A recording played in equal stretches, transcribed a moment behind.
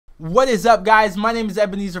What is up, guys? My name is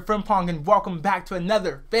Ebenezer Frimpong and welcome back to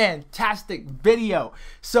another fantastic video.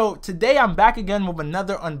 So today I'm back again with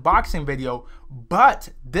another unboxing video, but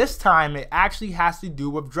this time it actually has to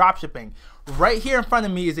do with dropshipping. Right here in front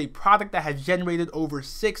of me is a product that has generated over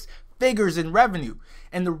 6 figures in revenue.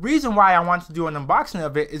 And the reason why I want to do an unboxing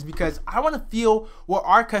of it is because I want to feel what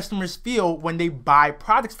our customers feel when they buy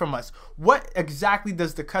products from us. What exactly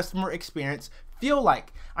does the customer experience feel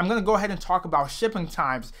like? I'm going to go ahead and talk about shipping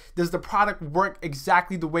times. Does the product work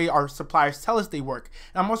exactly the way our suppliers tell us they work?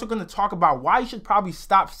 And I'm also going to talk about why you should probably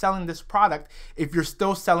stop selling this product if you're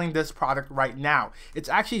still selling this product right now. It's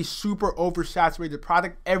actually a super oversaturated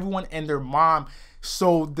product. Everyone and their mom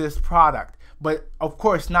sold this product, but of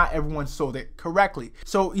course not everyone sold it correctly.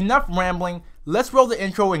 So enough rambling, let's roll the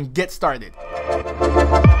intro and get started.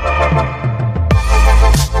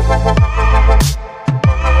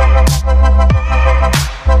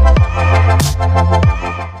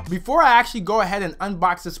 Before I actually go ahead and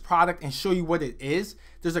unbox this product and show you what it is,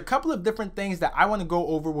 there's a couple of different things that I want to go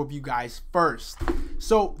over with you guys first.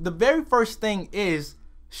 So the very first thing is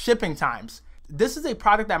shipping times. This is a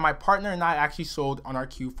product that my partner and I actually sold on our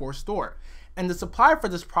Q4 store. And the supplier for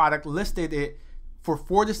this product listed it for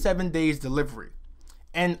 4 to 7 days delivery.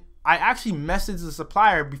 And I actually messaged the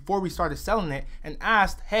supplier before we started selling it and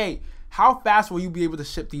asked, hey, how fast will you be able to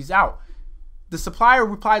ship these out? The supplier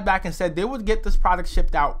replied back and said they would get this product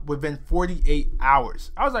shipped out within 48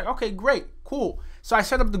 hours. I was like, okay, great, cool. So I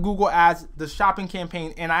set up the Google ads, the shopping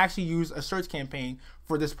campaign, and I actually used a search campaign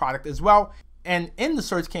for this product as well. And in the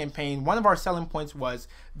search campaign, one of our selling points was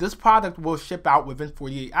this product will ship out within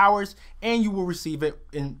 48 hours and you will receive it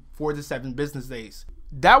in 4 to 7 business days.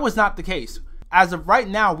 That was not the case. As of right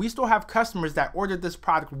now, we still have customers that ordered this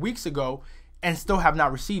product weeks ago and still have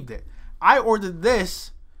not received it. I ordered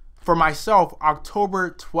this for myself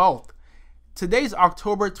October 12th. Today's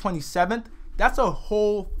October 27th. That's a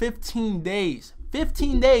whole 15 days.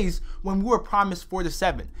 15 days when we were promised 4 to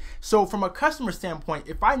 7. So from a customer standpoint,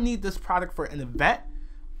 if I need this product for an event,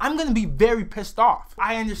 I'm gonna be very pissed off.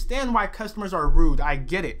 I understand why customers are rude. I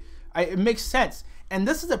get it. It makes sense. And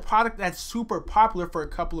this is a product that's super popular for a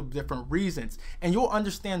couple of different reasons. And you'll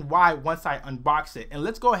understand why once I unbox it. And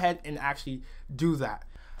let's go ahead and actually do that.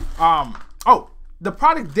 The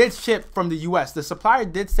product did ship from the US. The supplier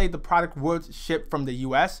did say the product would ship from the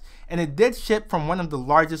US, and it did ship from one of the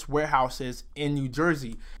largest warehouses in New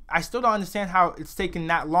Jersey. I still don't understand how it's taken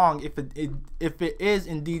that long if it is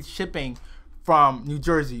indeed shipping from New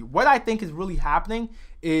Jersey. What I think is really happening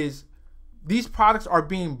is these products are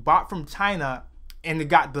being bought from China and it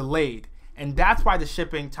got delayed. And that's why the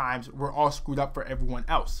shipping times were all screwed up for everyone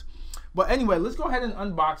else. But anyway, let's go ahead and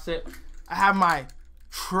unbox it. I have my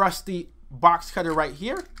trusty box cutter right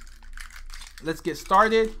here. Let's get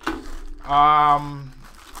started. I'm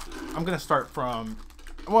gonna start from,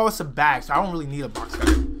 well, it's a bag, so I don't really need a box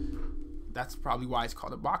cutter. That's probably why it's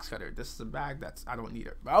called a box cutter. This is a bag, I don't need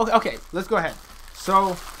it. But okay, let's go ahead.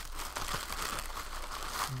 So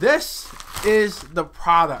this is the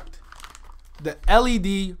product, the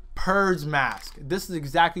LED purge mask. This is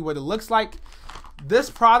exactly what it looks like. This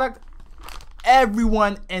product,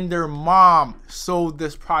 everyone and their mom sold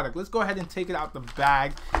this product. Let's go ahead and take it out the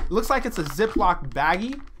bag. It looks like it's a Ziploc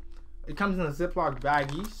baggie. It comes in a Ziploc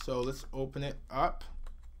baggie, so let's open it up.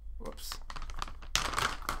 Whoops.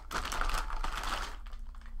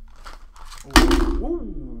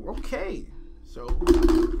 Ooh, okay. So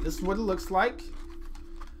this is what it looks like.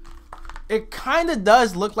 It kind of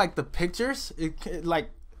does look like the pictures. It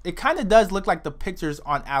kind of does look like the pictures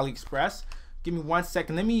on AliExpress. Give me 1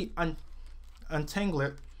 second. Let me untangle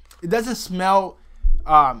it. It doesn't smell,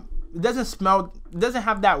 it doesn't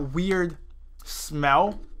have that weird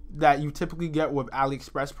smell that you typically get with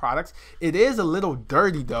AliExpress products. It is a little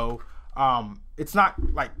dirty though. It's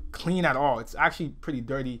not like clean at all. It's actually pretty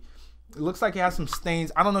dirty. It looks like it has some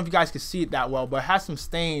stains. I don't know if you guys can see it that well, but it has some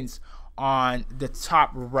stains on the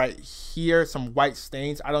top right here, some white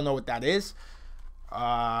stains. I don't know what that is.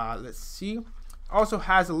 Let's see. Also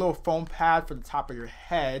has a little foam pad for the top of your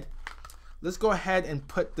head. Let's go ahead and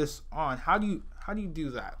put this on. How do you do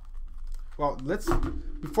that? Well,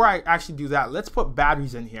 before I actually do that, let's put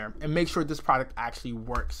batteries in here and make sure this product actually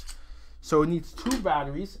works. So it needs 2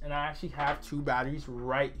 batteries, and I actually have 2 batteries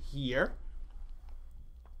right here.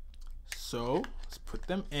 So let's put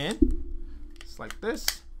them in, just like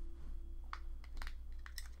this.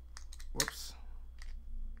 Whoops.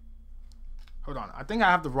 Hold on, I think I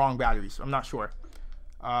have the wrong batteries. I'm not sure.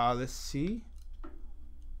 Let's see.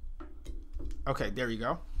 Okay, there you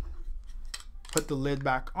go. Put the lid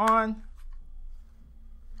back on.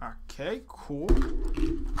 Okay, cool.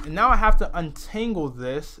 And now I have to untangle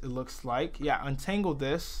this, it looks like. Yeah, untangle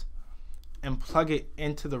this and plug it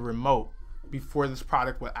into the remote before this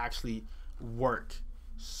product will actually work.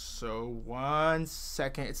 So 1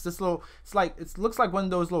 second. It's this little, it's like, it looks like one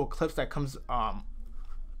of those little clips that comes on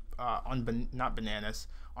not bananas,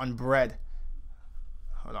 on bread.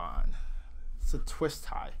 Hold on. It's a twist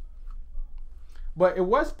tie. But it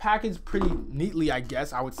was packaged pretty neatly, I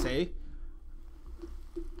guess, I would say.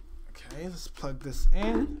 Okay, let's plug this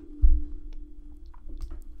in.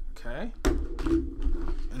 Okay.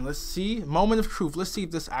 And let's see. Moment of truth. Let's see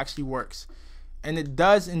if this actually works. And it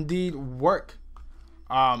does indeed work.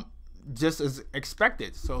 Just as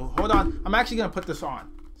expected. So hold on. I'm actually going to put this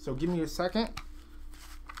on. So give me a second.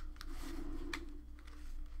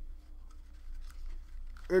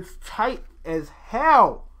 It's tight as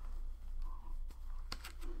hell.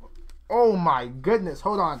 Oh my goodness.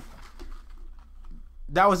 Hold on.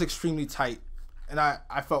 That was extremely tight. And I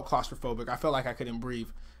felt claustrophobic. I felt like I couldn't breathe.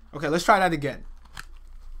 Okay, let's try that again.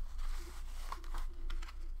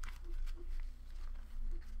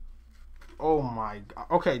 Oh my God.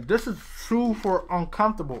 Okay, this is super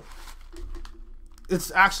uncomfortable.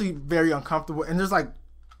 It's actually very uncomfortable. And there's like,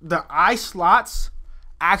 the eye slots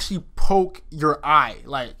actually poke your eye.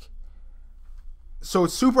 Like, so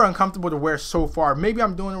it's super uncomfortable to wear so far. Maybe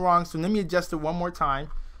I'm doing it wrong. So let me adjust it one more time.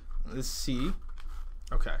 Let's see.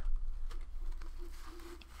 Okay.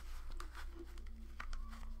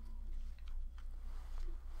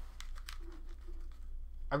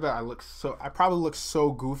 I bet I probably look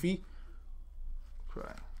so goofy.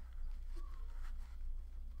 Okay.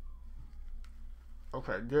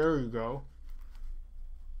 Okay, there you go.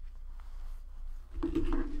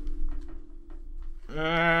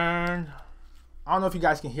 And I don't know if you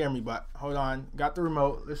guys can hear me, but hold on. Got the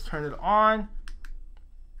remote. Let's turn it on.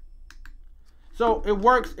 So it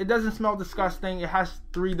works. It doesn't smell disgusting. It has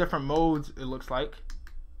 3 different modes, it looks like.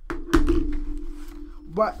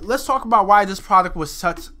 But let's talk about why this product was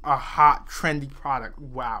such a hot, trendy product.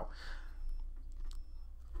 Wow.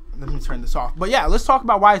 Let me turn this off. But yeah, let's talk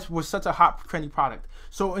about why it was such a hot, trendy product.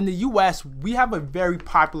 So in the US, we have a very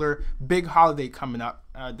popular big holiday coming up.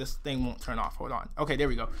 This thing won't turn off. Hold on. Okay, there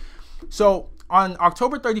we go. So on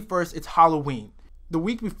October 31st, it's Halloween. The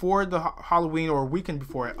week before the Halloween, or a weekend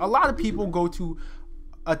before it, a lot of people go to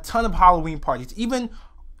a ton of Halloween parties. Even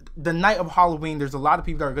the night of Halloween, there's a lot of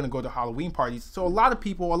people that are going to go to Halloween parties. So a lot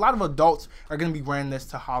of adults are going to be wearing this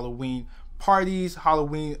to Halloween parties,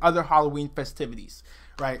 other Halloween festivities,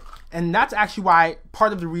 right? And that's actually why,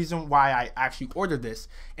 part of the reason why I actually ordered this.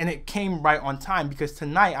 And it came right on time, because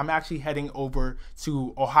tonight I'm actually heading over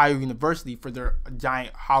to Ohio University for their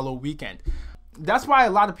giant Halloween weekend. That's why a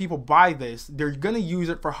lot of people buy this. They're going to use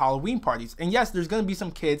it for Halloween parties. And yes, there's going to be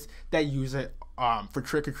some kids that use it for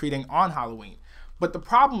trick-or-treating on Halloween. But the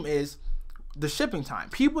problem is the shipping time.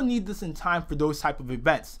 People need this in time for those type of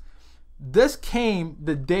events. This came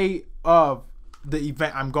the day of the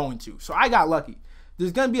event I'm going to. So I got lucky.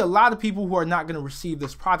 There's going to be a lot of people who are not going to receive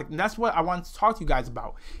this product. And that's what I wanted to talk to you guys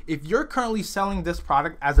about. If you're currently selling this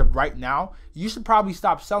product as of right now, you should probably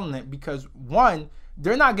stop selling it, because one,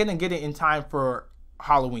 they're not going to get it in time for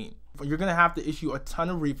Halloween. You're going to have to issue a ton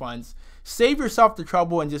of refunds. Save yourself the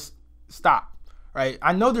trouble and just stop. Right?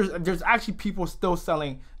 I know there's actually people still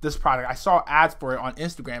selling this product. I saw ads for it on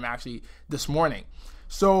Instagram actually this morning.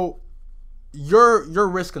 So you're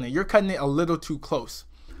risking it. You're cutting it a little too close.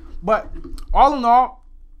 But all in all,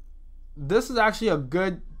 this is actually a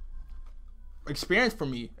good experience for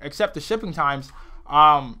me, except the shipping times.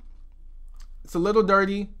 It's a little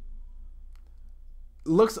dirty.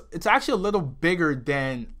 It's actually a little bigger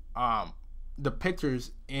than the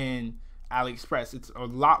pictures in AliExpress. It's a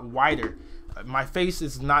lot wider. My face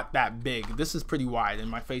is not that big. This is pretty wide,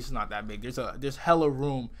 and my face is not that big. There's hella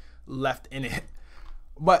room left in it.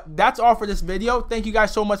 But that's all for this video. Thank you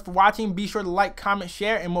guys so much for watching. Be sure to like, comment,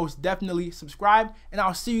 share, and most definitely subscribe. And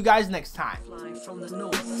I'll see you guys next time.